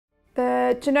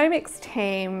The Genomics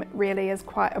team really is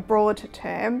quite a broad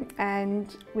term,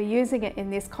 and we're using it in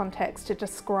this context to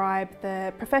describe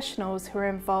the professionals who are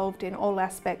involved in all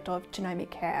aspects of genomic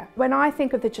care. When I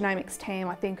think of the Genomics team,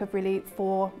 I think of really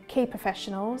 4 key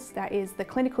professionals. That is the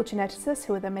clinical geneticists,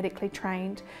 who are the medically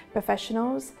trained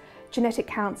professionals, genetic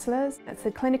counsellors, it's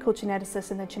the clinical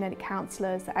geneticists and the genetic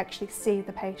counsellors that actually see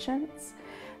the patients.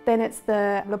 Then it's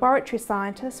the laboratory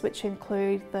scientists, which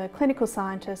include the clinical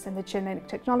scientists and the genetic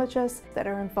technologists that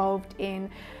are involved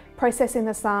in processing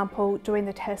the sample, doing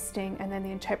the testing, and then the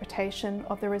interpretation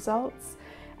of the results.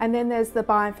 And then there's the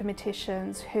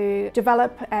bioinformaticians who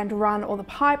develop and run all the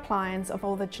pipelines of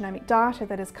all the genomic data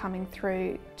that is coming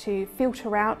through to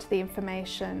filter out the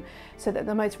information so that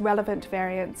the most relevant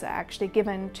variants are actually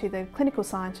given to the clinical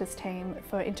scientist team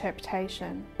for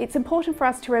interpretation. It's important for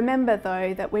us to remember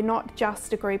though that we're not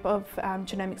just a group of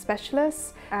genomic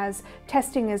specialists, as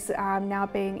testing is now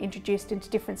being introduced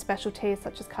into different specialties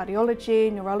such as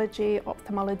cardiology, neurology,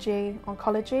 ophthalmology,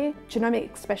 oncology.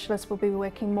 Genomic specialists will be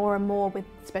working more and more with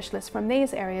specialists from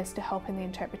these areas to help in the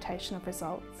interpretation of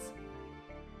results.